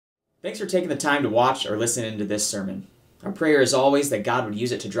Thanks for taking the time to watch or listen into this sermon. Our prayer is always that God would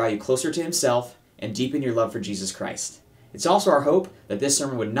use it to draw you closer to Himself and deepen your love for Jesus Christ. It's also our hope that this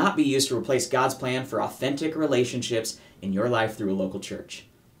sermon would not be used to replace God's plan for authentic relationships in your life through a local church.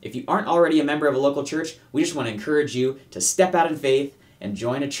 If you aren't already a member of a local church, we just want to encourage you to step out in faith and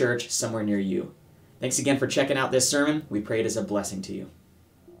join a church somewhere near you. Thanks again for checking out this sermon. We pray it is a blessing to you.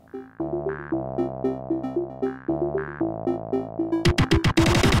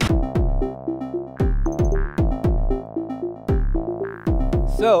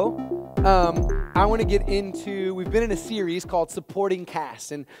 So, I want to get into, we've been in a series called Supporting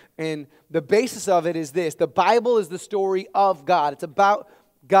Cast, and the basis of it is this: the Bible is the story of God. It's about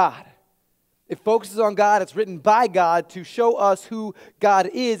God. It focuses on God. It's written by God to show us who God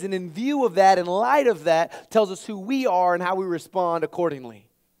is, and in view of that, in light of that, tells us who we are and how we respond accordingly.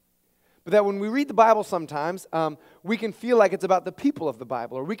 But that when we read the Bible sometimes, we can feel like it's about the people of the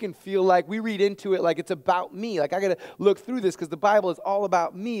Bible, or we can feel like we read into it like it's about me. Like, I got to look through this because the Bible is all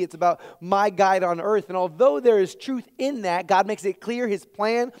about me. It's about my guide on earth. And although there is truth in that, God makes it clear His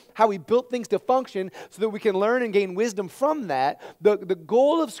plan, how He built things to function so that we can learn and gain wisdom from that. The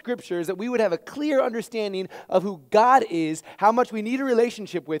goal of Scripture is that we would have a clear understanding of who God is, how much we need a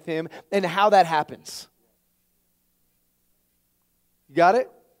relationship with Him, and how that happens. You got it?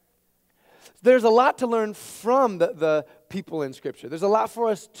 There's a lot to learn from the people in Scripture. There's a lot for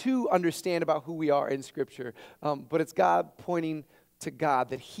us to understand about who we are in Scripture. But it's God pointing to God,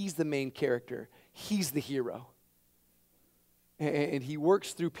 that He's the main character. He's the hero. And He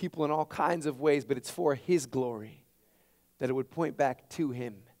works through people in all kinds of ways, but it's for His glory, that it would point back to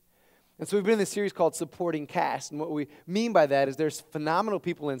Him. And so we've been in this series called Supporting Cast, and what we mean by that is there's phenomenal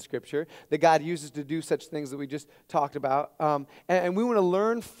people in Scripture that God uses to do such things that we just talked about, and we want to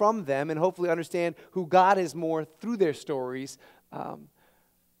learn from them and hopefully understand who God is more through their stories,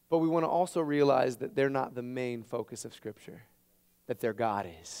 but we want to also realize that they're not the main focus of Scripture, that their God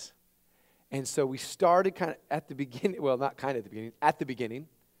is. And so we started kind of at the beginning, well, not kind of at the beginning, at the beginning.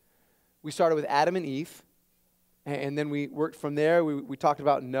 We started with Adam and Eve, and then we worked from there. We talked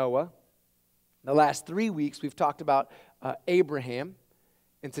about Noah. The last 3 weeks, we've talked about Abraham,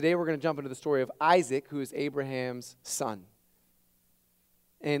 and today we're going to jump into the story of Isaac, who is Abraham's son.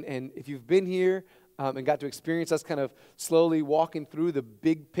 And if you've been here and got to experience us kind of slowly walking through the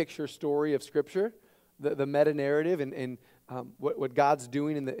big picture story of Scripture, the meta-narrative, and what God's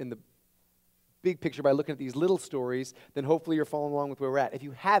doing in the big picture by looking at these little stories, then hopefully you're following along with where we're at. If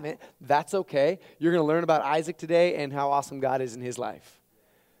you haven't, that's okay. You're going to learn about Isaac today and how awesome God is in his life.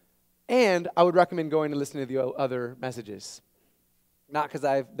 And I would recommend going and listening to the other messages. Not because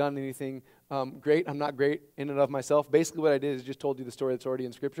I've done anything great. I'm not great in and of myself. Basically what I did is just told you the story that's already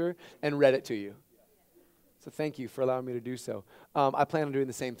in Scripture and read it to you. So thank you for allowing me to do so. I plan on doing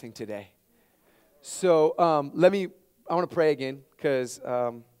the same thing today. So I want to pray again because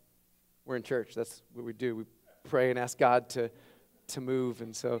we're in church. That's what we do. We pray and ask God to move.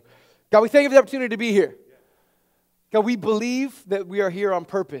 And so, God, we thank you for the opportunity to be here. God, we believe that we are here on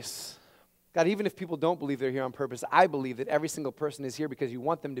purpose. God, even if people don't believe they're here on purpose, I believe that every single person is here because you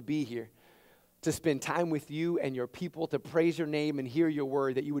want them to be here, to spend time with you and your people, to praise your name and hear your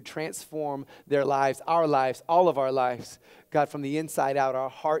word, that you would transform their lives, all of our lives. God, from the inside out, our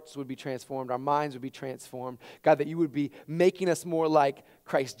hearts would be transformed, our minds would be transformed. God, that you would be making us more like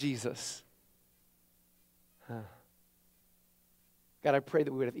Christ Jesus. God, I pray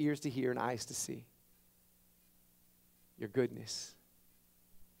that we would have ears to hear and eyes to see your goodness,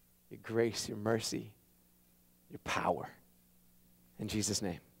 your grace, your mercy, your power. In Jesus'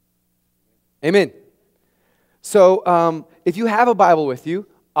 name. Amen. So if you have a Bible with you,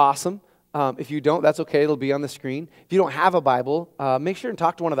 awesome. If you don't, that's okay. It'll be on the screen. If you don't have a Bible, make sure and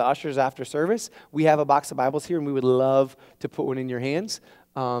talk to one of the ushers after service. We have a box of Bibles here, and we would love to put one in your hands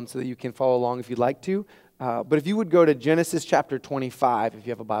so that you can follow along if you'd like to. But if you would go to Genesis chapter 25, if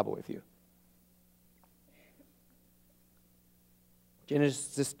you have a Bible with you.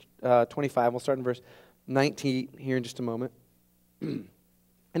 Genesis 25, we'll start in verse 19 here in just a moment. An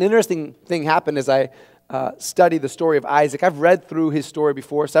interesting thing happened as I studied the story of Isaac. I've read through his story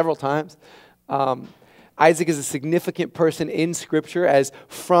before several times. Isaac is a significant person in Scripture, as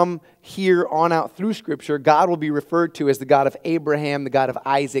from here on out through Scripture, God will be referred to as the God of Abraham, the God of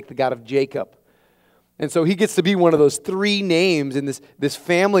Isaac, the God of Jacob. And so he gets to be one of those three names in this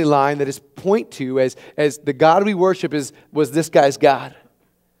family line that is point to as the God we worship was this guy's God.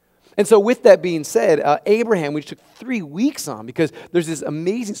 And so with that being said, Abraham, we took 3 weeks on because there's this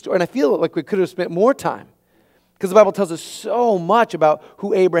amazing story. And I feel like we could have spent more time because the Bible tells us so much about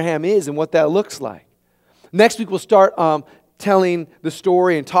who Abraham is and what that looks like. Next week we'll start telling the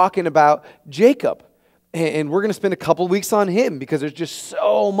story and talking about Jacob. And we're going to spend a couple weeks on him because there's just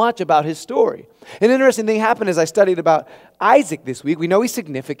so much about his story. An interesting thing happened as I studied about Isaac this week. We know he's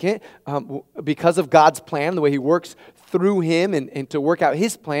significant because of God's plan, the way he works through him and to work out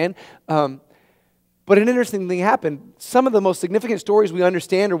his plan. But an interesting thing happened. Some of the most significant stories we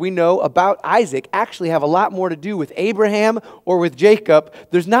understand or we know about Isaac actually have a lot more to do with Abraham or with Jacob.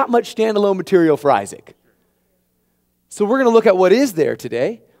 There's not much standalone material for Isaac. So we're going to look at what is there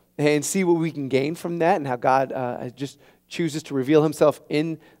today and see what we can gain from that and how God just chooses to reveal himself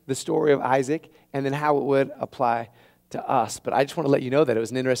in the story of Isaac and then how it would apply to us. But I just want to let you know that it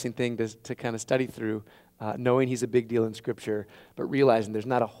was an interesting thing to kind of study through, knowing he's a big deal in Scripture, but realizing there's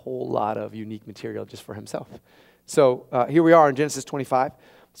not a whole lot of unique material just for himself. So here we are in Genesis 25,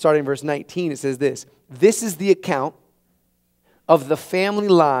 starting in verse 19. It says this: "This is the account of the family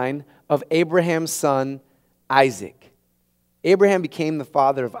line of Abraham's son Isaac. Abraham became the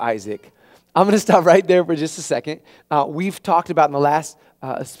father of Isaac." I'm going to stop right there for just a second. We've talked about in the last,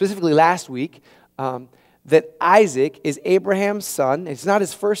 specifically last week, that Isaac is Abraham's son. It's not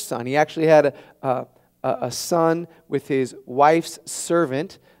his first son. He actually had a son with his wife's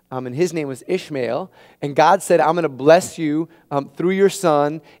servant, and his name was Ishmael. And God said, "I'm going to bless you through your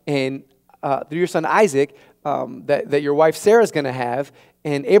son and through your son Isaac that your wife Sarah's going to have."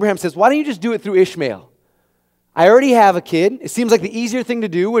 And Abraham says, "Why don't you just do it through Ishmael? I already have a kid. It seems like the easier thing to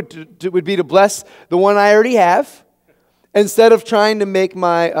do would be to bless the one I already have instead of trying to make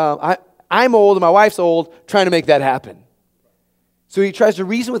I'm old and my wife's old, trying to make that happen." So he tries to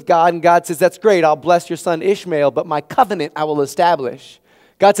reason with God, and God says, "That's great. I'll bless your son Ishmael, but my covenant I will establish."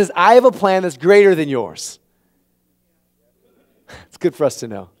 God says, "I have a plan that's greater than yours." It's good for us to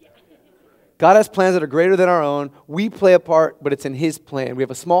know. God has plans that are greater than our own. We play a part, but it's in his plan. We have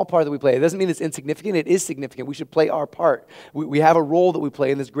a small part that we play. It doesn't mean it's insignificant. It is significant. We should play our part. We have a role that we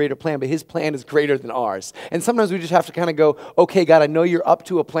play in this greater plan, but his plan is greater than ours. And sometimes we just have to kind of go, "Okay, God, I know you're up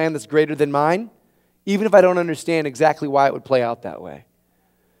to a plan that's greater than mine, even if I don't understand exactly why it would play out that way."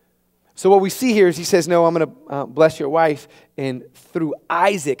 So what we see here is he says, "No, I'm going to bless your wife, and through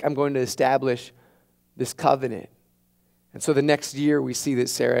Isaac, I'm going to establish this covenant." And so the next year, we see that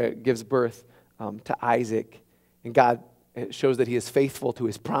Sarah gives birth to Isaac, and God shows that he is faithful to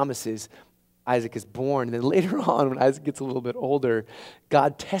his promises. Isaac is born, and then later on, when Isaac gets a little bit older,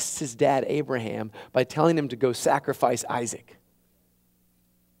 God tests his dad, Abraham, by telling him to go sacrifice Isaac.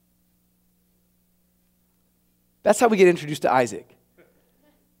 That's how we get introduced to Isaac.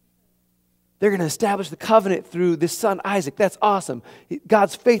 They're going to establish the covenant through this son, Isaac. That's awesome.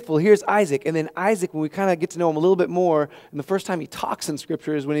 God's faithful. Here's Isaac. And then Isaac, when we kind of get to know him a little bit more, and the first time he talks in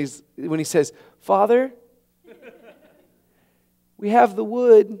Scripture is when he says, "Father, we have the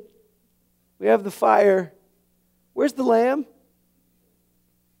wood. We have the fire. Where's the lamb?"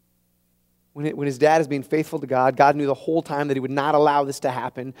 When his dad is being faithful to God, God knew the whole time that he would not allow this to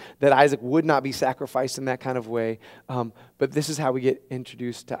happen, that Isaac would not be sacrificed in that kind of way. But this is how we get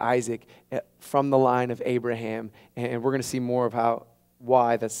introduced to Isaac from the line of Abraham. And we're going to see more of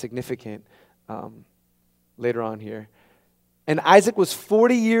why that's significant later on here. "And Isaac was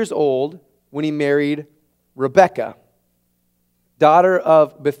 40 years old when he married Rebekah, daughter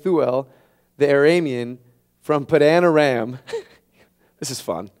of Bethuel, the Aramean, from Padan Aram." This is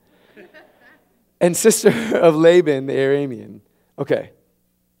fun. "And sister of Laban, the Aramean." Okay.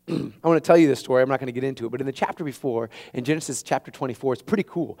 I want to tell you this story. I'm not going to get into it. But in the chapter before, in Genesis chapter 24, it's pretty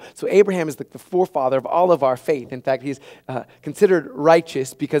cool. So Abraham is the forefather of all of our faith. In fact, he's considered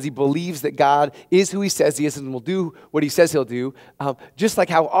righteous because he believes that God is who he says he is and will do what he says he'll do. Just like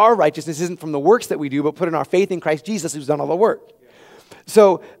how our righteousness isn't from the works that we do, but put in our faith in Christ Jesus who's done all the work.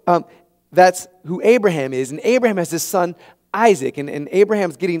 So that's who Abraham is. And Abraham has this son, Isaac. And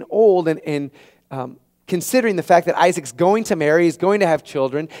Abraham's getting old and considering the fact that Isaac's going to marry, he's going to have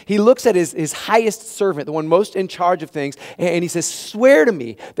children, he looks at his highest servant, the one most in charge of things, and he says, "Swear to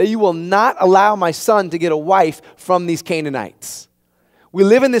me that you will not allow my son to get a wife from these Canaanites. We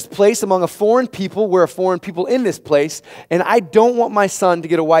live in this place among a foreign people. We're a foreign people in this place, and I don't want my son to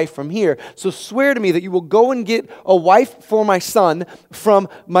get a wife from here. So swear to me that you will go and get a wife for my son from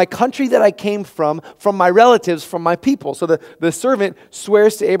my country that I came from my relatives, from my people." So the servant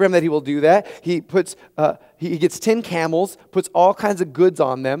swears to Abraham that he will do that. He gets 10 camels, puts all kinds of goods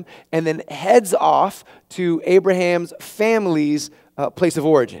on them, and then heads off to Abraham's family's place of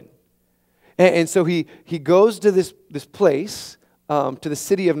origin. And so he goes to this place, to the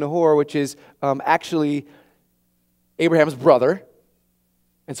city of Nahor, which is actually Abraham's brother.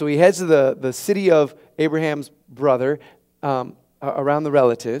 And so he heads to the city of Abraham's brother, around the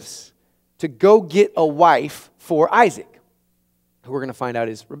relatives, to go get a wife for Isaac. who we're going to find out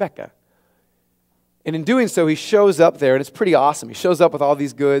is Rebekah. And in doing so, he shows up there, and it's pretty awesome. He shows up with all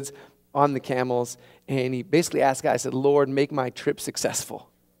these goods on the camels, and he basically asked God, I said, Lord, make my trip successful.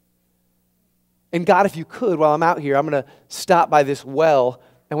 And God, if you could, while I'm out here, I'm going to stop by this well.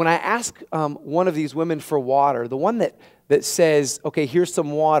 And when I ask one of these women for water, the one that says, okay, here's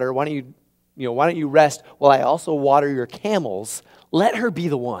some water, why don't you rest while I also water your camels, let her be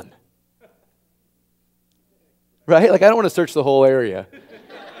the one. Right? Like, I don't want to search the whole area.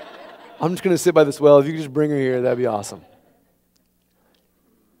 I'm just going to sit by this well. If you could just bring her here, that'd be awesome.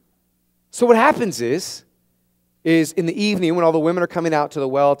 So what happens is in the evening when all the women are coming out to the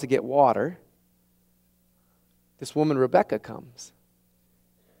well to get water, this woman, Rebekah, comes.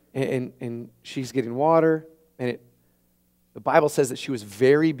 And she's getting water, and the Bible says that she was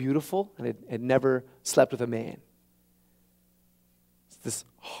very beautiful and had never slept with a man. It's this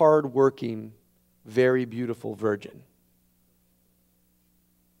hard-working, very beautiful virgin,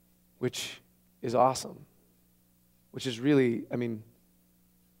 which is awesome, which is really,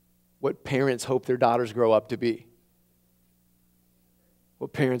 what parents hope their daughters grow up to be,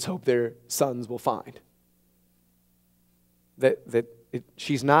 what parents hope their sons will find.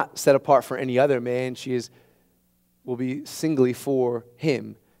 She's not set apart for any other man. Will be singly for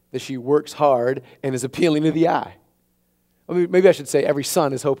him, that she works hard and is appealing to the eye. Maybe I should say every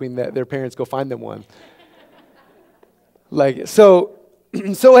son is hoping that their parents go find them one. So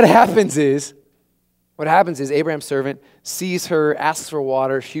what happens is Abraham's servant sees her, asks for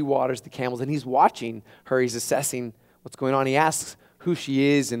water, she waters the camels, and he's watching her, he's assessing what's going on. He asks who she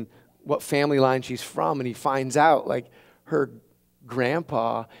is and what family line she's from, and he finds out, her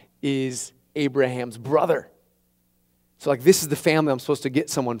grandpa is Abraham's brother. So this is the family I'm supposed to get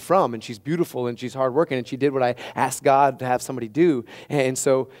someone from, and she's beautiful and she's hardworking, and she did what I asked God to have somebody do. And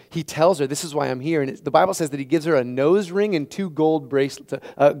so he tells her, this is why I'm here. And the Bible says that he gives her a nose ring and two gold bracelets,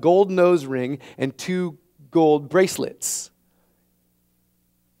 a gold nose ring and two gold bracelets.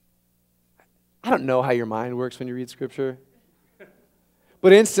 I don't know how your mind works when you read Scripture.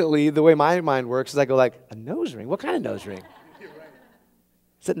 But instantly, the way my mind works is I go a nose ring? What kind of nose ring?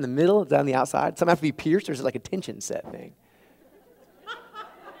 Is it in the middle? Is it on the outside? Something have to be pierced, or is it like a tension set thing?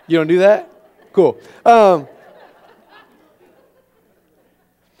 You don't do that? Cool.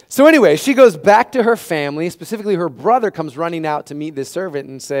 So anyway, she goes back to her family. Specifically, her brother comes running out to meet this servant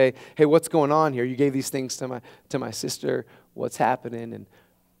and say, hey, what's going on here? You gave these things to my sister. What's happening? And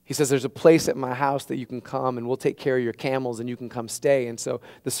he says, there's a place at my house that you can come, and we'll take care of your camels, and you can come stay. And so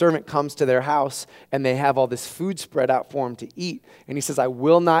the servant comes to their house, and they have all this food spread out for him to eat. And he says, I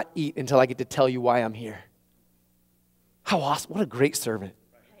will not eat until I get to tell you why I'm here. How awesome. What a great servant.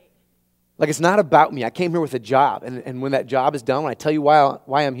 It's not about me. I came here with a job, and when that job is done, when I tell you why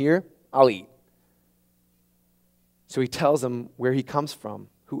I'm here, I'll eat. So he tells them where he comes from,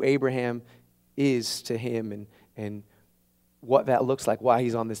 who Abraham is to him, and what that looks like, why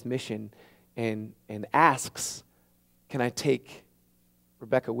he's on this mission, and asks, can I take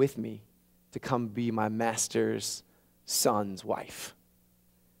Rebekah with me to come be my master's son's wife?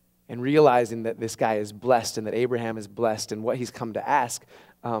 And realizing that this guy is blessed and that Abraham is blessed and what he's come to ask,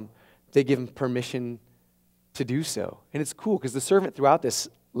 they give him permission to do so. And it's cool because the servant throughout this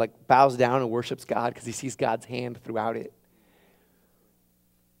bows down and worships God because he sees God's hand throughout it.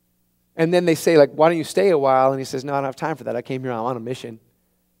 And then they say, why don't you stay a while? And he says, no, I don't have time for that. I came here, I'm on a mission.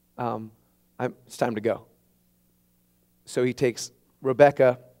 It's time to go. So he takes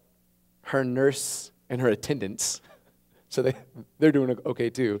Rebekah, her nurse, and her attendants. So they're doing okay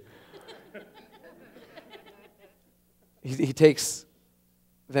too. He takes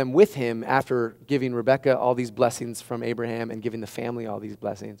them with him after giving Rebekah all these blessings from Abraham and giving the family all these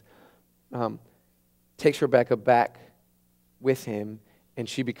blessings. Takes Rebekah back with him, and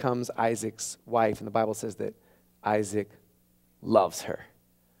she becomes Isaac's wife. And the Bible says that Isaac loves her.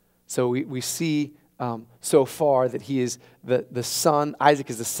 So we see so far that he is the son, Isaac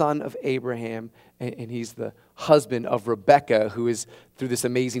is the son of Abraham, and he's the husband of Rebekah, who is, through this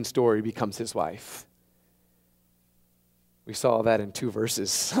amazing story, becomes his wife. We saw that in 2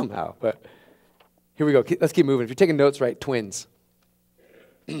 verses somehow, but here we go. Let's keep moving. If you're taking notes, write twins.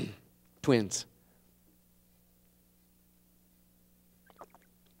 Twins.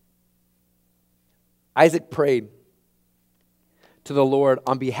 Isaac prayed to the Lord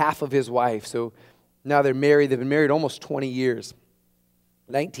on behalf of his wife. So now they're married. They've been married almost 20 years,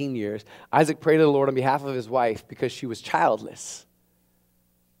 19 years. Isaac prayed to the Lord on behalf of his wife because she was childless.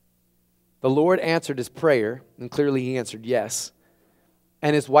 The Lord answered his prayer, and clearly he answered yes.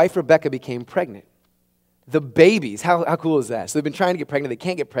 And his wife Rebekah became pregnant. The babies, how cool is that? So they've been trying to get pregnant. They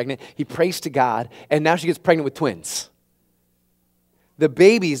can't get pregnant. He prays to God, and now she gets pregnant with twins. the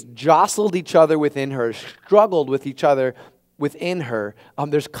babies jostled each other within her, struggled with each other within her.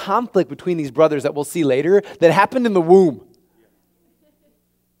 There's conflict between these brothers that we'll see later that happened in the womb.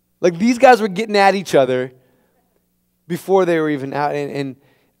 Like these guys were getting at each other before they were even out.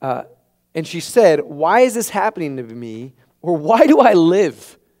 And she said, why is this happening to me? Or why do I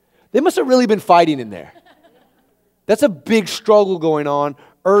live? They must have really been fighting in there. That's a big struggle going on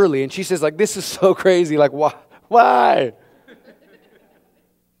early. And she says, like, this is so crazy. Like, why? Why?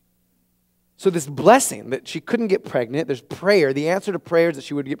 So this blessing that she couldn't get pregnant, there's prayer. The answer to prayer is that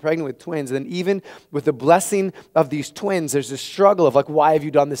she would get pregnant with twins. And then even with the blessing of these twins, there's this struggle of like, why have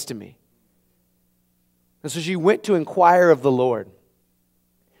you done this to me? And so she went to inquire of the Lord.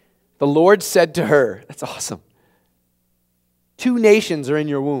 The Lord said to her, that's awesome, 2 nations are in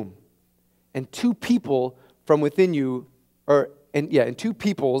your womb, and 2 people from within you, and 2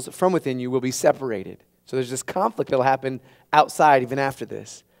 peoples from within you will be separated. So there's this conflict that will happen outside even after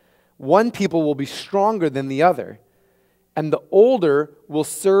this. One people will be stronger than the other, and the older will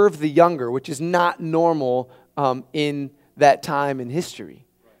serve the younger, which is not normal in that time in history.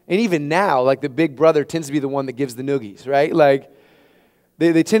 And even now, like the big brother tends to be the one that gives the noogies, right? Like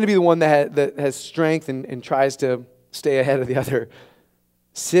they tend to be the one that has strength and tries to stay ahead of the other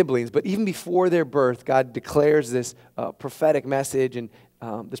siblings. But even before their birth, God declares this prophetic message and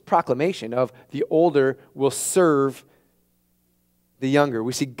this proclamation of the older will serve the younger.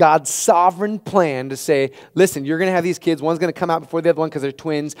 We see God's sovereign plan to say, listen, you're going to have these kids. One's going to come out before the other one because they're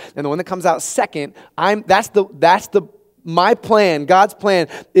twins. And the one that comes out second, my plan, God's plan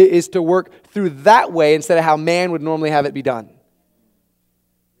is to work through that way instead of how man would normally have it be done.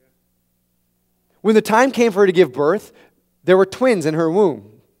 When the time came for her to give birth, there were twins in her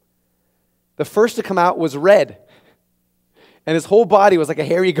womb. The first to come out was red, and his whole body was like a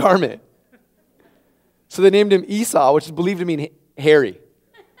hairy garment. So they named him Esau, which is believed to mean hairy.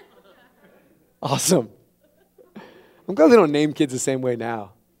 Awesome. I'm glad they don't name kids the same way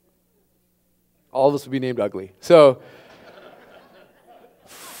now. All of us would be named ugly. So,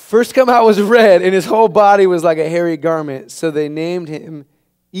 first come out was red, and his whole body was like a hairy garment. So they named him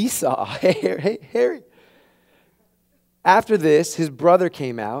Esau. Hairy. After this, his brother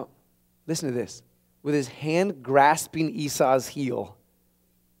came out. Listen to this. With his hand grasping Esau's heel.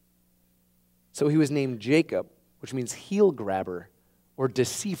 So he was named Jacob, which means heel grabber or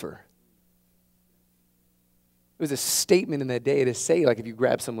deceiver. It was a statement in that day to say, like, if you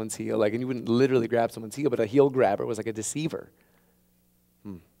grab someone's heel, like, and you wouldn't literally grab someone's heel, but a heel grabber was like a deceiver.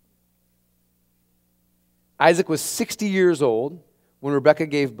 Isaac was 60 years old when Rebekah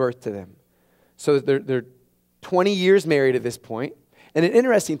gave birth to them. So they're 20 years married at this point. And an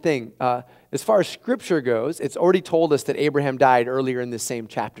interesting thing, as far as Scripture goes, it's already told us that Abraham died earlier in this same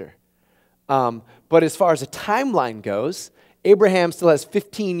chapter. But as far as the timeline goes, Abraham still has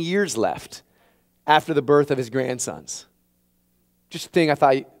 15 years left after the birth of his grandsons. Just a thing I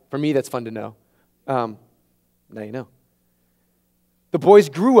thought, for me, that's fun to know. Now you know. The boys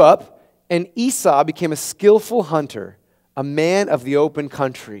grew up, and Esau became a skillful hunter, a man of the open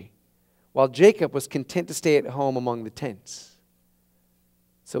country, while Jacob was content to stay at home among the tents.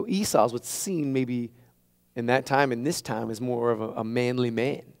 So Esau is what's seen maybe in that time and this time as more of a manly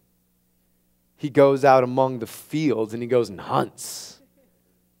man. He goes out among the fields and he goes and hunts,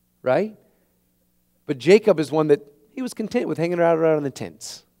 right? But Jacob is one that he was content with hanging out around in the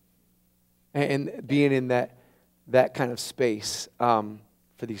tents and being in that kind of space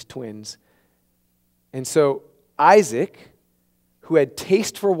for these twins. And so Isaac, who had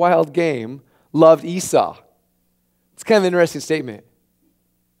taste for wild game, loved Esau. It's kind of an interesting statement.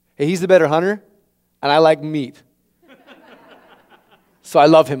 Hey, he's the better hunter, and I like meat. So I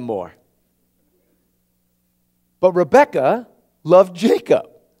love him more. But Rebekah loved Jacob,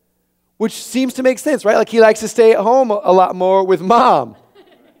 which seems to make sense, right? Like he likes to stay at home a lot more with mom.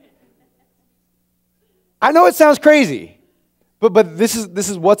 I know it sounds crazy, but this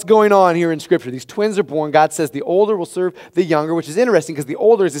is what's going on here in Scripture. These twins are born. God says the older will serve the younger, which is interesting because the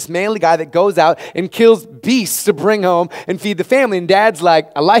older is this manly guy that goes out and kills beasts to bring home and feed the family. And Dad's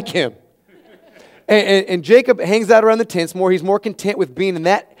like, I like him. And Jacob hangs out around the tents more. He's more content with being in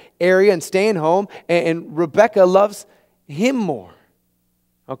that area and staying home. And Rebekah loves him more.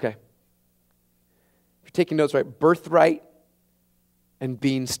 Okay. If you're taking notes, right? Birthright and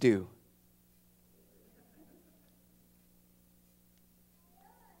bean stew.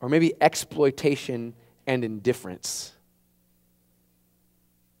 Or maybe exploitation and indifference.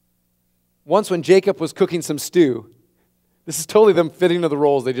 Once when Jacob was cooking some stew, this is totally them fitting into the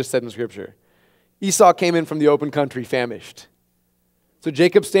roles they just said in Scripture. Esau came in from the open country famished. So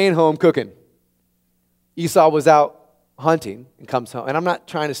Jacob's staying home cooking. Esau was out hunting and comes home, and I'm not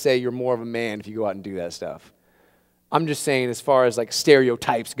trying to say you're more of a man if you go out and do that stuff. I'm just saying as far as like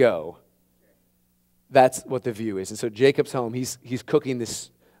stereotypes go, that's what the view is. And so Jacob's home, he's cooking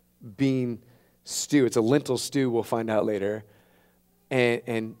this bean stew. It's a lentil stew, we'll find out later.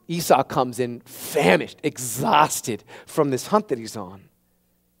 And Esau comes in famished, exhausted from this hunt that he's on.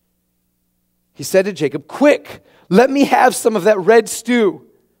 He said to Jacob, "Quick, let me have some of that red stew.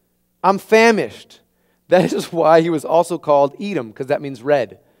 I'm famished." That is why he was also called Edom, because that means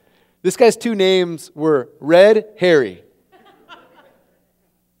red. This guy's two names were Red Harry.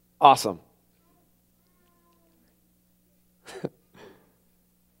 Awesome.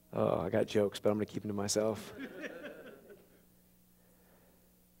 Oh, I got jokes, but I'm going to keep them to myself.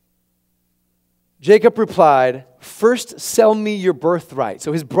 Jacob replied, "First sell me your birthright."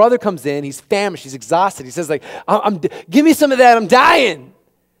 So his brother comes in, he's famished, he's exhausted. He says, like, give me some of that, I'm dying.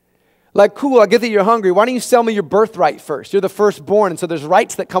 Like, cool, I get that you're hungry. Why don't you sell me your birthright first? You're the firstborn, and so there's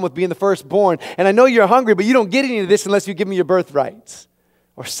rights that come with being the firstborn. And I know you're hungry, but you don't get any of this unless you give me your birthrights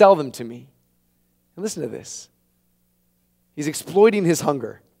or sell them to me. And listen to this. He's exploiting his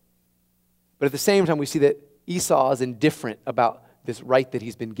hunger. But at the same time, we see that Esau is indifferent about this right that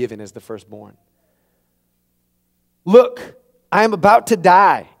he's been given as the firstborn. "Look, I am about to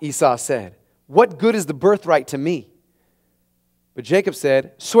die," Esau said. "What good is the birthright to me?" But Jacob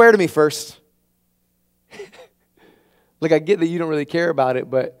said, "Swear to me first." Like, I get that you don't really care about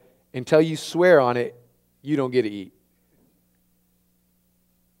it, but until you swear on it, you don't get to eat.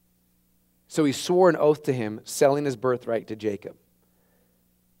 So he swore an oath to him, selling his birthright to Jacob.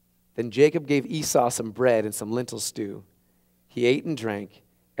 Then Jacob gave Esau some bread and some lentil stew. He ate and drank,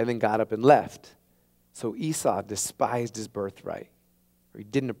 and then got up and left. So Esau despised his birthright, or he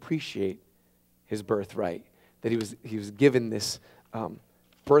didn't appreciate his birthright, that he was given this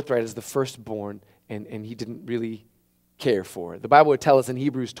birthright as the firstborn, and he didn't really care for it. The Bible would tell us in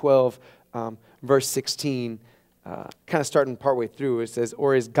Hebrews 12, verse 16, kind of starting partway through, it says,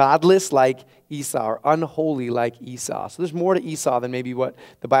 "Or is godless like Esau, or unholy like Esau?" So there's more to Esau than maybe what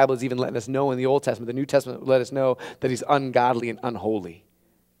the Bible is even letting us know in the Old Testament. The New Testament will let us know that he's ungodly and unholy,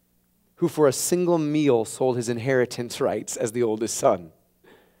 who for a single meal sold his inheritance rights as the oldest son.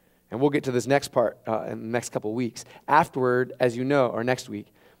 And we'll get to this next part in the next couple of weeks. Afterward, as you know, or next week,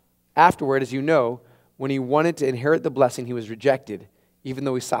 afterward, as you know, when he wanted to inherit the blessing, he was rejected. Even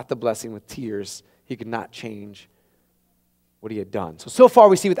though he sought the blessing with tears, he could not change what he had done. So far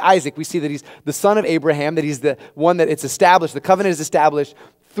we see with Isaac, we see that he's the son of Abraham, that he's the one that it's established, the covenant is established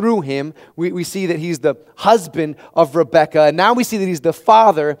through him. We see that he's the husband of Rebekah, and now we see that he's the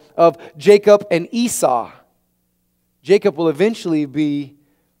father of Jacob and Esau. Jacob will eventually be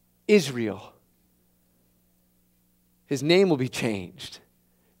Israel. His name will be changed.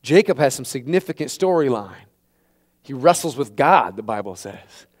 Jacob has some significant storyline. He wrestles with God, the Bible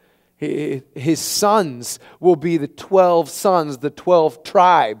says. His sons will be the 12 sons, the 12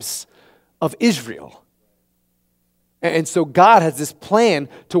 tribes of Israel. And so God has this plan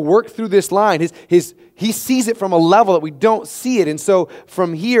to work through this line. He sees it from a level that we don't see it. And so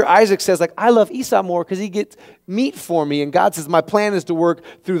from here, Isaac says, like, I love Esau more because he gets meat for me. And God says, my plan is to work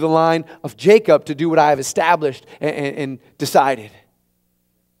through the line of Jacob to do what I have established and decided.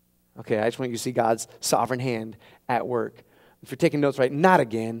 Okay, I just want you to see God's sovereign hand at work. If you're taking notes, right, not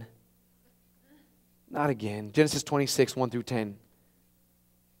again. Not again. Genesis 26, 1 through 10.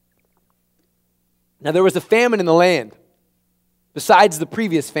 Now there was a famine in the land, besides the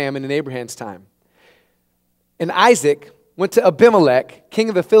previous famine in Abraham's time. And Isaac went to Abimelech, king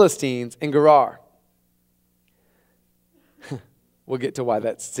of the Philistines, in Gerar. We'll get to why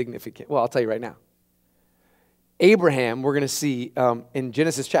that's significant. Well, I'll tell you right now. Abraham, we're going to see in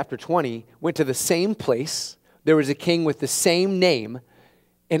Genesis chapter 20, went to the same place. There was a king with the same name,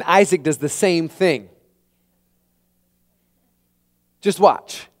 and Isaac does the same thing. Just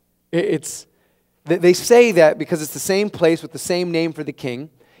watch. They say that because it's the same place with the same name for the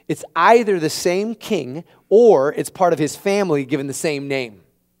king, it's either the same king or it's part of his family given the same name.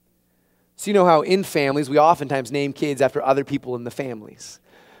 So you know how in families we oftentimes name kids after other people in the families.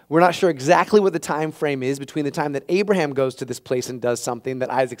 We're not sure exactly what the time frame is between the time that Abraham goes to this place and does something that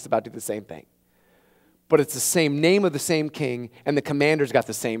Isaac's about to do the same thing. But it's the same name of the same king, and the commander's got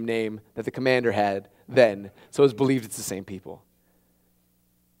the same name that the commander had then. So it's believed it's the same people.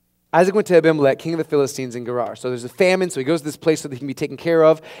 Isaac went to Abimelech, king of the Philistines, in Gerar. So there's a famine, so he goes to this place so that he can be taken care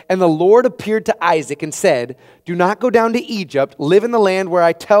of. And the Lord appeared to Isaac and said, "Do not go down to Egypt. Live in the land where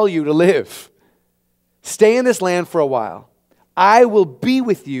I tell you to live. Stay in this land for a while. I will be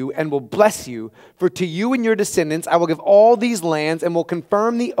with you and will bless you. For to you and your descendants I will give all these lands and will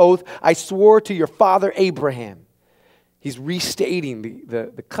confirm the oath I swore to your father Abraham. He's restating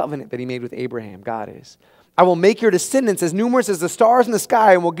the covenant that he made with Abraham, God is. I will make your descendants as numerous as the stars in the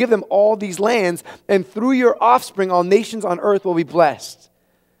sky and will give them all these lands, and through your offspring all nations on earth will be blessed.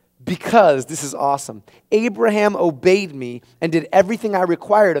 Because, this is awesome, Abraham obeyed me and did everything I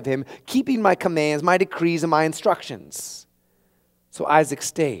required of him, keeping my commands, my decrees, and my instructions. So Isaac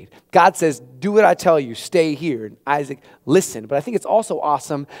stayed. God says, do what I tell you, stay here. And Isaac listened. But I think it's also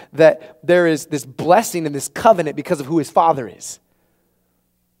awesome that there is this blessing and this covenant because of who his father is.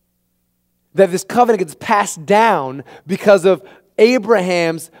 That this covenant gets passed down because of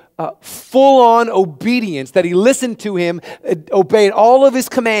Abraham's full-on obedience, that he listened to him, obeyed all of his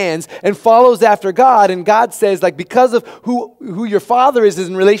commands, and follows after God. And God says, like, because of who your father is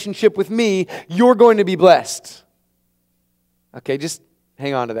in relationship with me, you're going to be blessed. Okay, just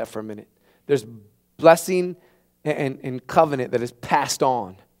hang on to that for a minute. There's blessing and covenant that is passed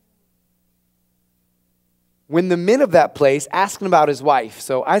on. When the men of that place asked him about his wife,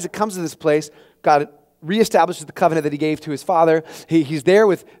 so Isaac comes to this place, God reestablishes the covenant that he gave to his father. He's there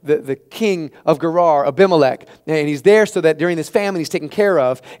with the king of Gerar, Abimelech, and he's there so that during this famine he's taken care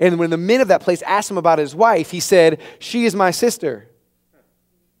of. And when the men of that place asked him about his wife, he said, she is my sister.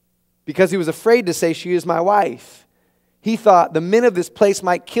 Because he was afraid to say, she is my wife. He thought the men of this place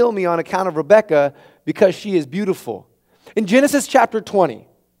might kill me on account of Rebekah because she is beautiful. In Genesis chapter 20,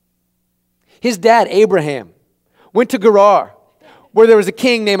 his dad, Abraham, went to Gerar, where there was a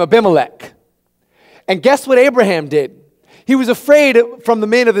king named Abimelech. And guess what Abraham did? He was afraid from the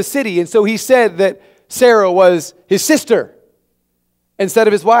men of the city, and so he said that Sarah was his sister instead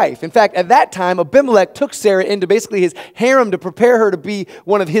of his wife. In fact, at that time, Abimelech took Sarah into basically his harem to prepare her to be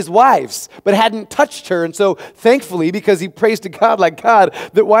one of his wives, but hadn't touched her. And so thankfully, because he prays to God like, God,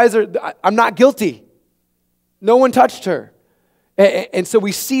 I'm not guilty. No one touched her. And so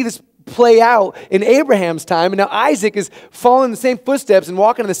we see this play out in Abraham's time, and now Isaac is following the same footsteps and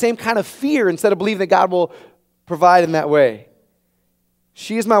walking in the same kind of fear instead of believing that God will provide in that way.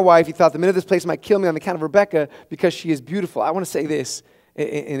 She is my wife. He thought the men of this place might kill me on account of Rebekah because she is beautiful. I want to say this,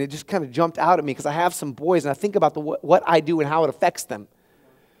 and it just kind of jumped out at me because I have some boys, and I think about what I do and how it affects them.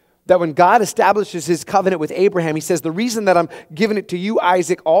 That when God establishes his covenant with Abraham, he says, the reason that I'm giving it to you,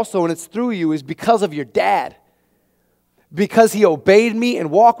 Isaac, also, and it's through you, is because of your dad. Because he obeyed me and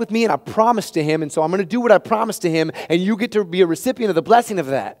walked with me, and I promised to him, and so I'm going to do what I promised to him, and you get to be a recipient of the blessing of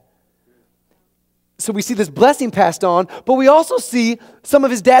that. So we see this blessing passed on, but we also see some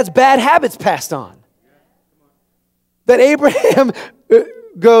of his dad's bad habits passed on. That Abraham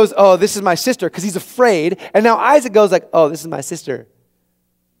goes, oh, this is my sister, because he's afraid, and now Isaac goes like, oh, this is my sister.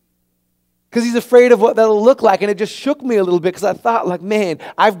 Because he's afraid of what that'll look like. And it just shook me a little bit because I thought, like, man,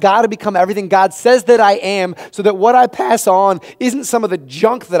 I've got to become everything God says that I am so that what I pass on isn't some of the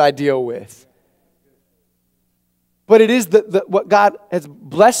junk that I deal with. But it is what God has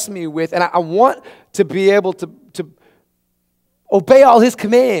blessed me with. And I want to be able to obey all his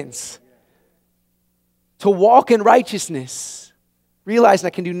commands. To walk in righteousness. Realizing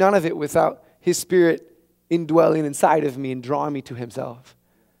I can do none of it without his Spirit indwelling inside of me and drawing me to himself.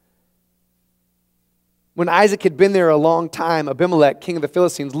 When Isaac had been there a long time, Abimelech, king of the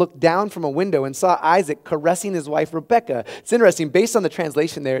Philistines, looked down from a window and saw Isaac caressing his wife Rebekah. It's interesting, based on the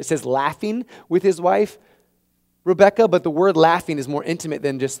translation there, it says laughing with his wife Rebekah, but the word laughing is more intimate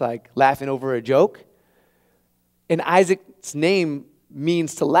than just like laughing over a joke. And Isaac's name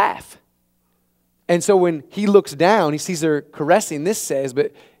means to laugh. And so when he looks down, he sees her caressing, this says,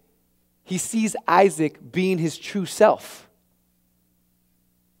 but he sees Isaac being his true self.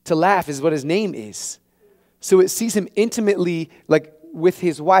 To laugh is what his name is. So it sees him intimately, like, with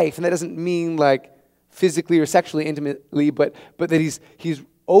his wife, and that doesn't mean like physically or sexually intimately, but that he's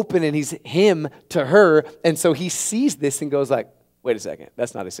open and he's him to her, and so he sees this and goes like, wait a second,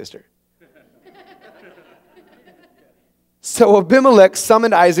 that's not his sister. So Abimelech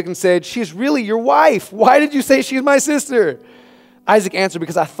summoned Isaac and said, she's really your wife. Why did you say she's my sister? Isaac answered,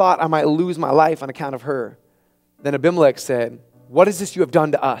 because I thought I might lose my life on account of her. Then Abimelech said, what is this you have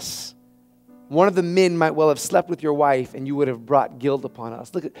done to us? One of the men might well have slept with your wife, and you would have brought guilt upon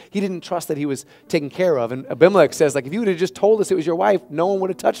us. Look, he didn't trust that he was taken care of. And Abimelech says, like, if you would have just told us it was your wife, no one would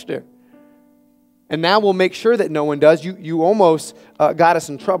have touched her. And now we'll make sure that no one does. You almost got us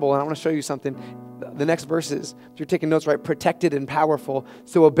in trouble. And I want to show you something. The next verses, if you're taking notes right, protected and powerful.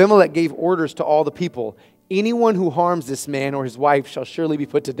 So Abimelech gave orders to all the people. Anyone who harms this man or his wife shall surely be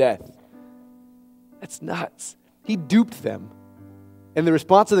put to death. That's nuts. He duped them. And the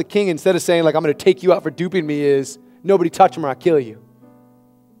response of the king, instead of saying, like, I'm going to take you out for duping me, is, nobody touch him or I'll kill you.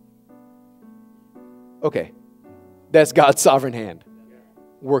 Okay. That's God's sovereign hand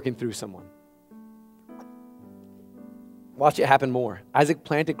working through someone. Watch it happen more. Isaac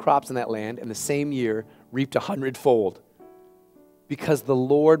planted crops in that land, and the same year reaped 100-fold because the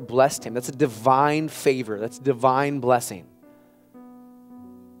Lord blessed him. That's a divine favor. That's divine blessing.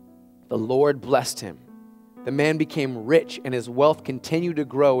 The Lord blessed him. The man became rich, and his wealth continued to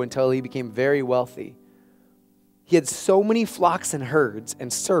grow until he became very wealthy. He had so many flocks and herds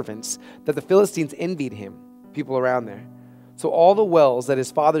and servants that the Philistines envied him, people around there. So all the wells that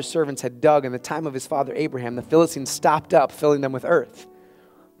his father's servants had dug in the time of his father Abraham, the Philistines stopped up, filling them with earth.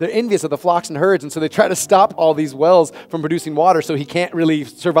 They're envious of the flocks and herds, and so they try to stop all these wells from producing water so he can't really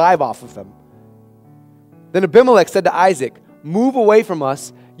survive off of them. Then Abimelech said to Isaac, "Move away from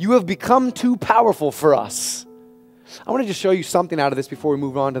us. You have become too powerful for us." I want to just show you something out of this before we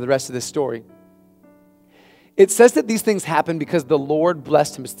move on to the rest of this story. It says that these things happen because the Lord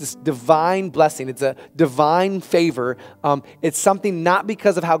blessed him. It's this divine blessing. It's a divine favor. It's something not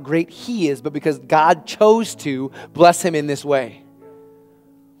because of how great he is, but because God chose to bless him in this way.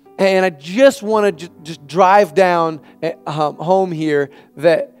 And I just want to just drive down home here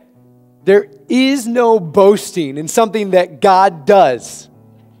that there is no boasting in something that God does.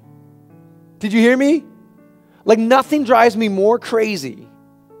 Did you hear me? Like, nothing drives me more crazy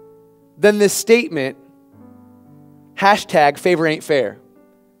than this statement, #favor ain't fair.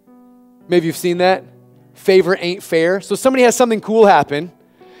 Maybe you've seen that. Favor ain't fair. So somebody has something cool happen,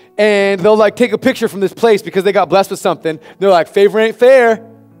 and they'll like take a picture from this place because they got blessed with something. They're like, favor ain't fair.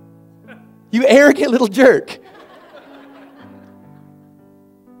 You arrogant little jerk.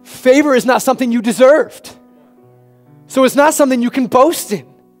 Favor is not something you deserved. So it's not something you can boast in.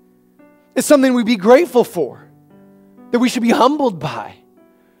 It's something we be grateful for, that we should be humbled by.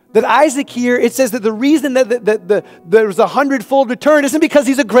 That Isaac here, it says that the reason that there's a 100-fold return isn't because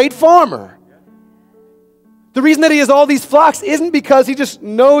he's a great farmer. The reason that he has all these flocks isn't because he just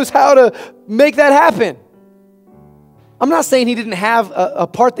knows how to make that happen. I'm not saying he didn't have a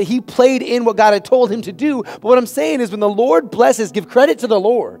part that he played in what God had told him to do, but what I'm saying is when the Lord blesses, give credit to the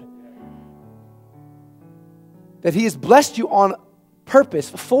Lord. That he has blessed you on purpose,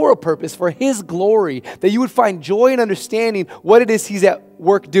 for a purpose, for his glory, that you would find joy in understanding what it is he's at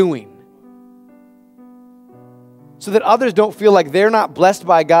work doing. So that others don't feel like they're not blessed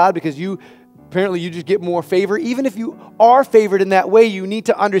by God because apparently you just get more favor. Even if you are favored in that way, you need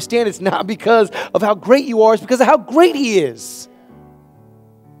to understand it's not because of how great you are, it's because of how great he is.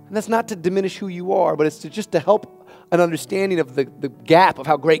 And that's not to diminish who you are, but it's just to help an understanding of the gap of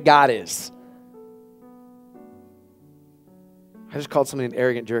how great God is. I just called somebody an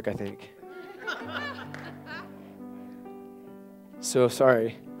arrogant jerk, I think. So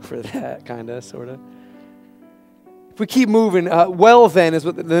sorry for that, kind of, sort of. If we keep moving, well then is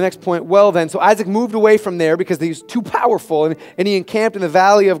what the next point, well then. So Isaac moved away from there because he was too powerful, and he encamped in the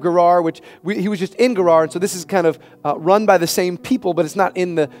valley of Gerar, he was just in Gerar, and so this is kind of run by the same people, but it's not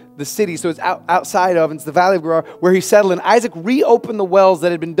in the city, so it's outside of, and it's the valley of Gerar where he settled. And Isaac reopened the wells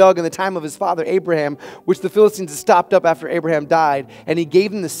that had been dug in the time of his father Abraham, which the Philistines had stopped up after Abraham died, and he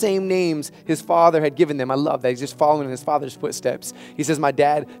gave them the same names his father had given them. I love that. He's just following in his father's footsteps. He says, my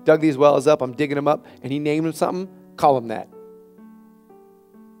dad dug these wells up, I'm digging them up, and he named them something. Call him that.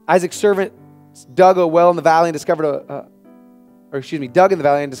 Isaac's servant dug a well in the valley and discovered dug in the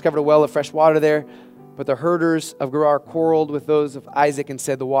valley and discovered a well of fresh water there. But the herders of Gerar quarreled with those of Isaac and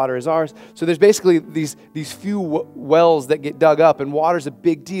said, the water is ours. So there's basically these few wells that get dug up, and water's a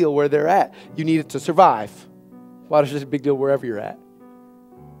big deal where they're at. You need it to survive. Water's just a big deal wherever you're at.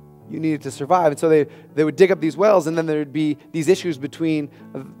 You needed to survive. And so they would dig up these wells, and then there would be these issues between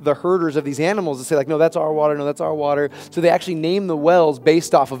the herders of these animals to say, like, no, that's our water, no, that's our water. So they actually named the wells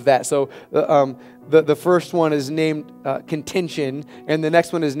based off of that. So the first one is named contention, and the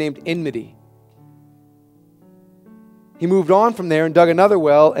next one is named enmity. He moved on from there and dug another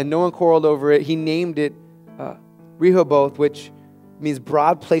well, and no one quarreled over it. He named it Rehoboth, which means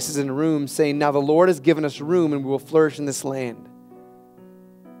broad places and rooms, saying, now the Lord has given us room, and we will flourish in this land.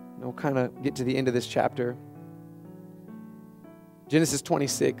 And we'll kind of get to the end of this chapter. Genesis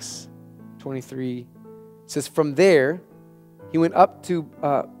 26, 23 says, from there, he went up to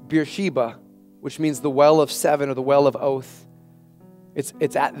Beersheba, which means the well of seven or the well of oath.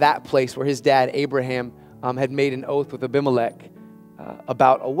 It's at that place where his dad, Abraham, had made an oath with Abimelech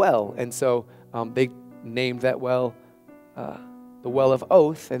about a well. And so they named that well the well of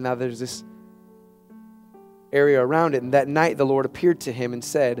oath. And now there's this area around it. And that night the Lord appeared to him and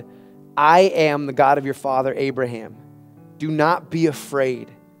said, I am the God of your father Abraham. Do not be afraid,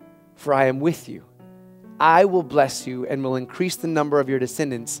 for I am with you. I will bless you and will increase the number of your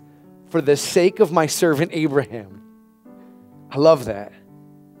descendants for the sake of my servant Abraham. I love that.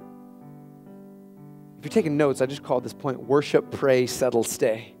 If you're taking notes, I just called this point worship, pray, settle,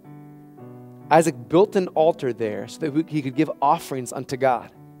 stay. Isaac built an altar there so that he could give offerings unto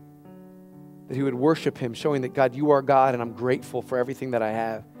God, that he would worship him, showing that, God, you are God, and I'm grateful for everything that I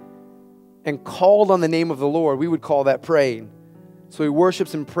have. And called on the name of the Lord. We would call that praying. So he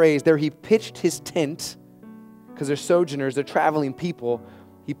worships and prays. There he pitched his tent, because they're sojourners, they're traveling people.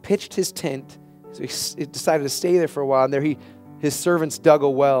 He pitched his tent, so he decided to stay there for a while. And there his servants dug a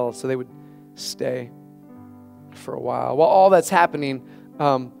well, so they would stay for a while. While all that's happening,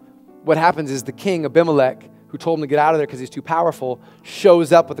 what happens is the king, Abimelech, who told him to get out of there because he's too powerful,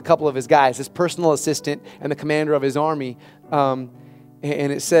 shows up with a couple of his guys, his personal assistant and the commander of his army. And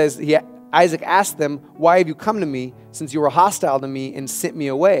it says, Isaac asked them, why have you come to me, since you were hostile to me and sent me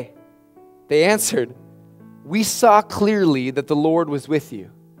away? They answered, we saw clearly that the Lord was with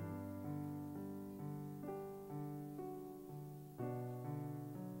you.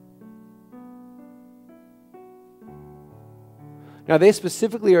 Now, they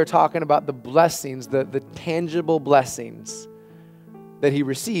specifically are talking about the blessings, the tangible blessings that he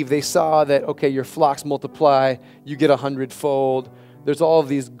received. They saw that, okay, your flocks multiply, you get 100-fold. There's all of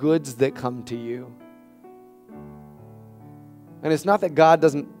these goods that come to you. And it's not that God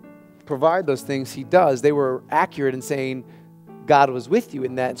doesn't provide those things. He does. They were accurate in saying God was with you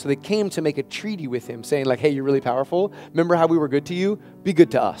in that. So they came to make a treaty with him, saying like, hey, you're really powerful. Remember how we were good to you? Be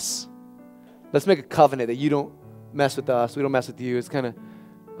good to us. Let's make a covenant that you don't mess with us. We don't mess with you. It's kind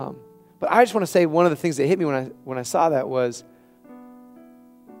of, but I just want to say one of the things that hit me when I saw that was,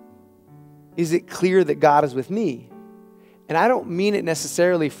 is it clear that God is with me? And I don't mean it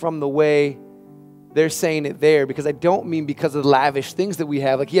necessarily from the way they're saying it there, because I don't mean because of the lavish things that we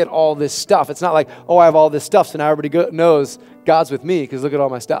have. Like he had all this stuff. It's not like, oh, I have all this stuff, so now everybody knows God's with me because look at all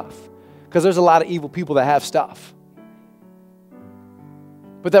my stuff. Because there's a lot of evil people that have stuff.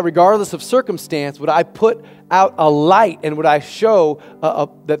 But that regardless of circumstance, would I put out a light and would I show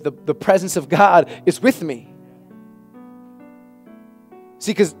that the presence of God is with me?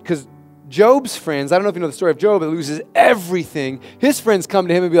 See, because Job's friends, I don't know if you know the story of Job, that loses everything. His friends come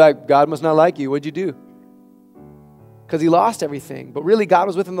to him and be like, God must not like you. What'd you do? Because he lost everything. But really, God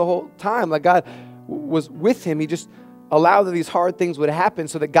was with him the whole time. Like God was with him. He just allowed that these hard things would happen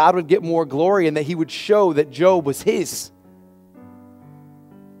so that God would get more glory and that he would show that Job was his.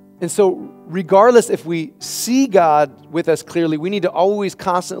 And so regardless if we see God with us clearly, we need to always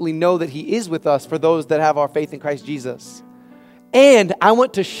constantly know that he is with us for those that have our faith in Christ Jesus. And I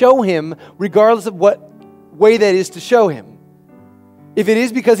want to show him regardless of what way that is to show him. If it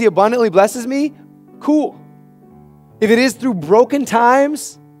is because he abundantly blesses me, cool. If it is through broken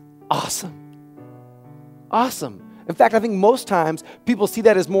times, awesome. Awesome. In fact, I think most times people see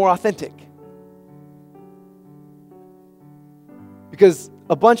that as more authentic. Because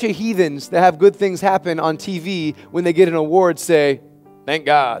a bunch of heathens that have good things happen on TV when they get an award say, thank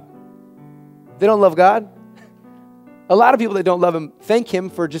God. They don't love God. A lot of people that don't love him thank him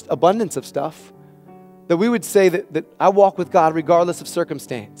for just abundance of stuff. That we would say that I walk with God regardless of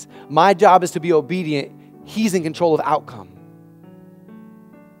circumstance. My job is to be obedient. He's in control of outcome.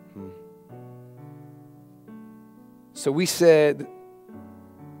 So we said,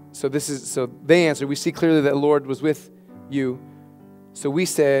 so they answered, we see clearly that the Lord was with you. So we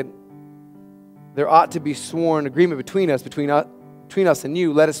said, there ought to be sworn agreement between us and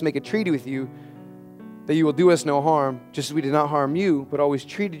you. Let us make a treaty with you that you will do us no harm, just as we did not harm you, but always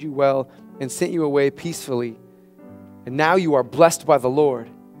treated you well and sent you away peacefully. And now you are blessed by the Lord.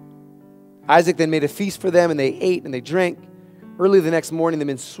 Isaac then made a feast for them, and they ate and they drank. Early the next morning, the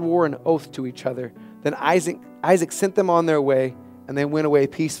men swore an oath to each other. Then Isaac sent them on their way, and they went away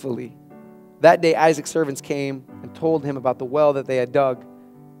peacefully. That day Isaac's servants came and told him about the well that they had dug.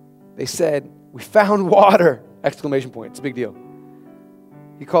 They said, we found water! Exclamation point. It's a big deal.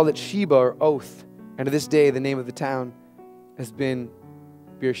 He called it Sheba, or oath. And to this day, the name of the town has been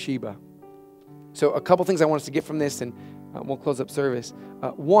Beersheba. So a couple things I want us to get from this, and we'll close up service.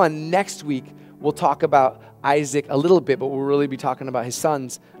 One, next week, we'll talk about Isaac a little bit, but we'll really be talking about his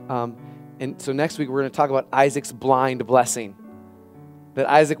sons. And so next week, we're going to talk about Isaac's blind blessing. That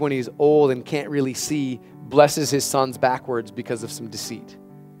Isaac, when he's old and can't really see, blesses his sons backwards because of some deceit.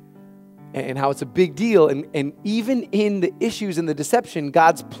 And how it's a big deal. And even in the issues and the deception,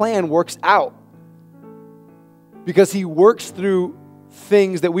 God's plan works out. Because he works through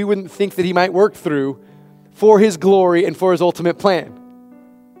things that we wouldn't think that he might work through for his glory and for his ultimate plan.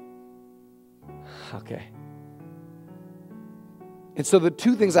 Okay. And so the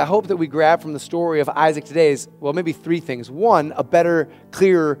two things I hope that we grab from the story of Isaac today is, well, maybe three things. One, a better,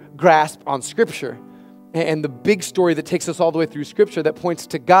 clearer grasp on Scripture. and the big story that takes us all the way through Scripture that points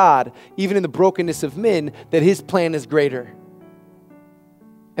to God, even in the brokenness of men, that his plan is greater.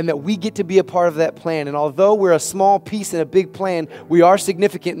 And that we get to be a part of that plan. And although we're a small piece in a big plan, we are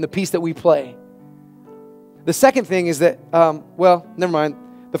significant in the piece that we play. The second thing is that, never mind.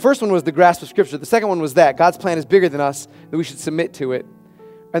 The first one was the grasp of Scripture. The second one was that God's plan is bigger than us, that we should submit to it.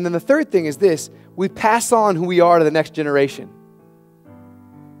 And then the third thing is this: we pass on who we are to the next generation.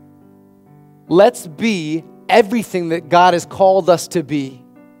 Let's be everything that God has called us to be.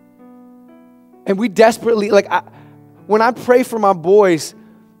 And we desperately, when I pray for my boys,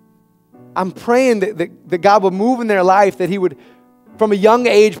 I'm praying that God would move in their life, that he would, from a young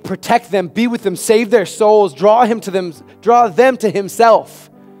age, protect them, be with them, save their souls, draw them to himself.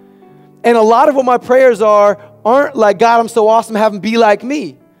 And a lot of what my prayers aren't like, God, I'm so awesome, have them be like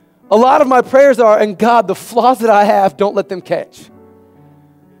me. A lot of my prayers are, and God, the flaws that I have, don't let them catch.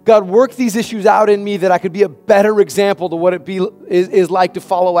 God, work these issues out in me that I could be a better example to what it is like to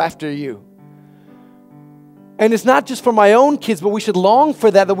follow after you. And it's not just for my own kids, but we should long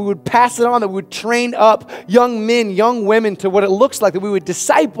for that we would pass it on, that we would train up young men, young women to what it looks like, that we would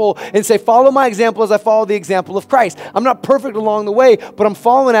disciple and say, follow my example as I follow the example of Christ. I'm not perfect along the way, but I'm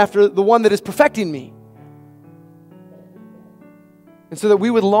following after the one that is perfecting me. And so that we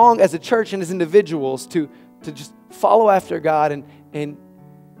would long as a church and as individuals to just follow after God and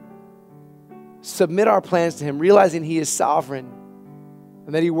submit our plans to him, realizing he is sovereign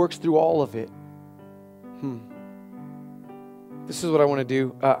and that he works through all of it. This is what I want to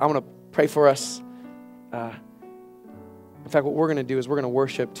do. I want to pray for us. In fact, what we're going to do is we're going to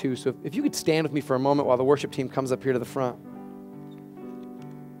worship too. So if you could stand with me for a moment while the worship team comes up here to the front.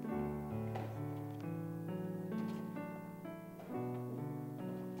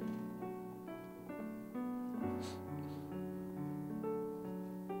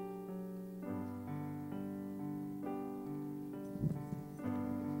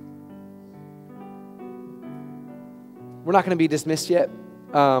 We're not going to be dismissed yet.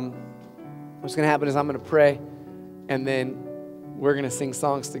 What's going to happen is I'm going to pray, and then we're going to sing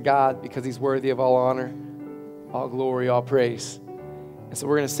songs to God because he's worthy of all honor, all glory, all praise. And so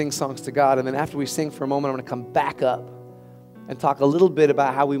we're going to sing songs to God, and then after we sing for a moment, I'm going to come back up and talk a little bit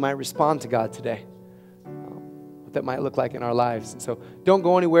about how we might respond to God today, what that might look like in our lives. And so don't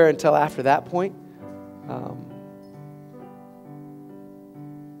go anywhere until after that point. I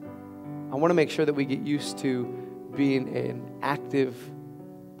want to make sure that we get used to being an active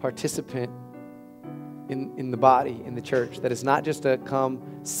participant in the body, in the church. That is not just to come,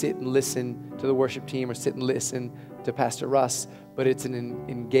 sit and listen to the worship team or sit and listen to Pastor Russ, but it's an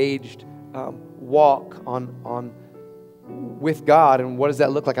engaged walk on with God. And what does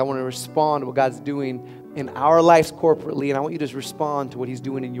that look like? I want to respond to what God's doing in our lives corporately, and I want you to just respond to what he's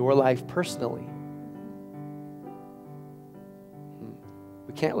doing in your life personally.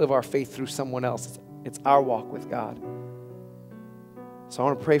 We can't live our faith through someone else. It's our walk with God. So I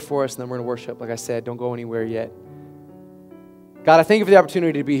want to pray for us, and then we're going to worship. Like I said, don't go anywhere yet. God, I thank you for the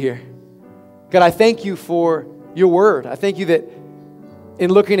opportunity to be here. God, I thank you for your word. I thank you that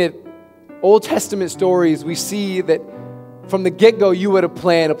in looking at Old Testament stories, we see that from the get-go, you had a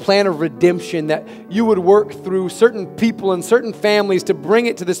plan of redemption, that you would work through certain people and certain families to bring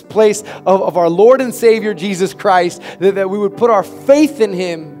it to this place of our Lord and Savior, Jesus Christ, that we would put our faith in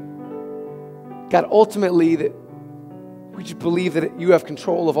him. God, ultimately, that we just believe that you have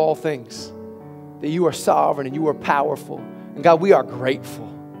control of all things, that you are sovereign and you are powerful. And God, we are grateful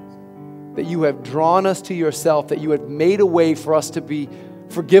that you have drawn us to yourself, that you have made a way for us to be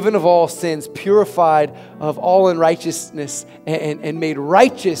forgiven of all sins, purified of all unrighteousness, and made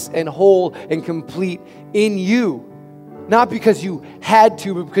righteous and whole and complete in you. Not because you had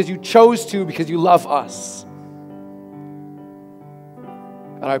to, but because you chose to, because you love us.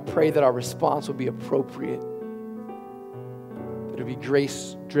 God, I pray that our response will be appropriate, that it will be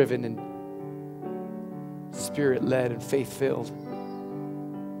grace-driven and spirit-led and faith-filled.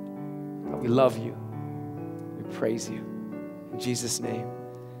 God, we love you. We praise you. In Jesus' name,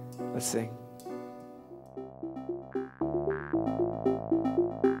 let's sing.